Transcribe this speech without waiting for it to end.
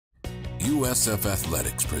USF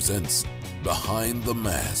Athletics presents Behind the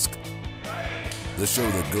Mask, the show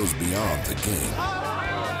that goes beyond the game.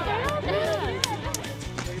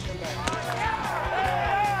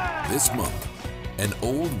 This month, an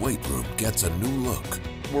old weight room gets a new look.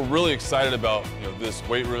 We're really excited about this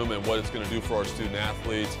weight room and what it's going to do for our student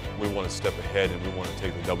athletes. We want to step ahead and we want to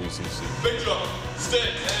take the WCC. Big jump, stick,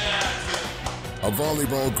 and action. A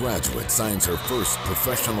volleyball graduate signs her first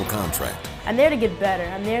professional contract. I'm there to get better.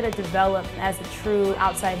 I'm there to develop as a true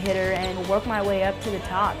outside hitter and work my way up to the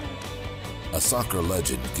top. A soccer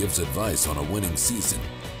legend gives advice on a winning season.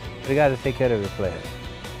 You got to take care of your players.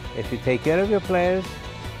 If you take care of your players,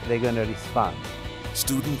 they're going to respond.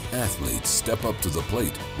 Student athletes step up to the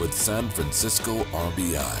plate with San Francisco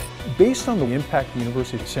RBI. Based on the impact the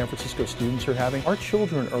University of San Francisco students are having, our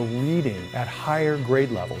children are reading at higher grade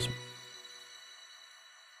levels.